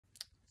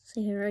So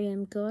here I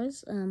am,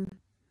 guys.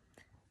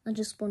 I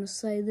just want to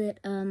say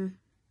that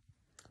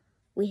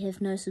we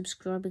have no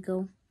subscriber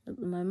goal at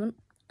the moment,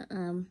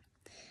 and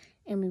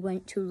we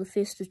wait till the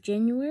 1st of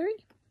January.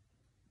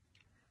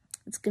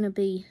 It's gonna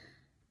be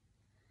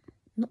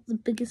not the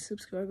biggest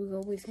subscriber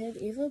goal we've had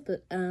ever,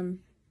 but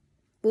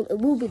well, it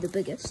will be the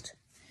biggest.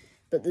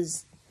 But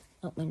there's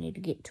we need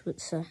to get to it.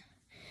 So,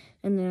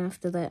 and then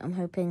after that, I'm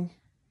hoping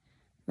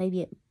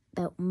maybe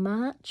about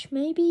March,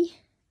 maybe.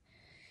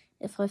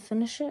 If I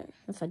finish it.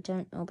 If I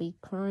don't, I'll be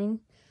crying.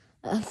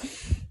 I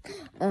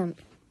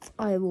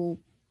will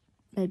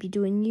maybe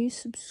do a new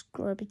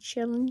subscriber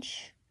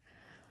challenge.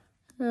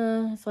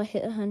 If I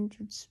hit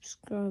 100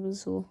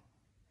 subscribers, or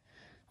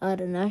I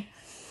don't know,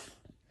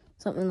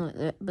 something like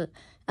that. But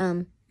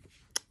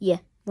yeah,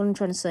 what I'm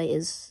trying to say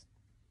is,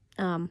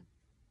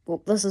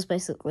 well, this is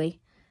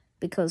basically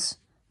because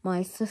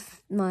my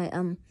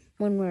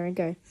one where I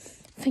go,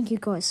 thank you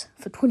guys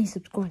for 20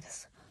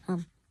 subscribers.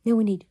 Now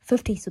we need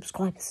 50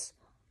 subscribers,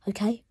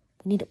 okay?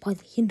 We need it by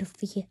the end of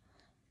the year.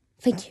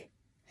 Thank you.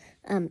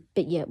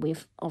 But yeah,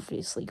 we've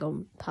obviously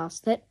gone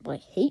past that by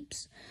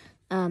heaps.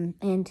 And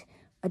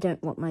I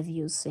don't want my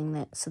viewers seeing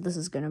that, so this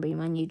is going to be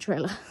my new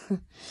trailer.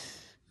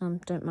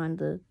 Don't mind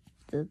the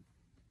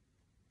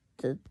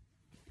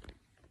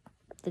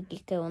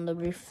gecko on the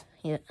roof.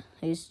 Yeah,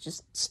 he's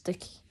just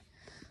sticky.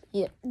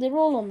 Yeah, they're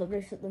all on the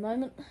roof at the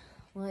moment.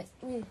 Like,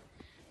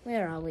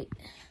 where are we?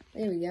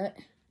 There we go.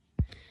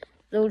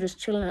 They're all just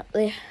chilling up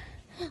there.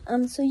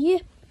 So yeah,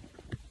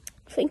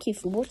 thank you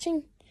for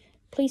watching.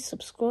 Please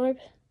subscribe.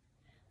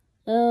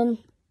 And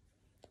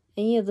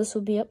yeah, this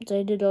will be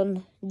updated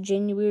on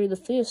January the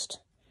 1st,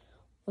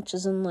 which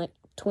is in like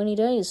 20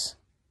 days.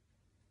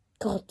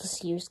 God,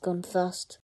 this year's gone fast.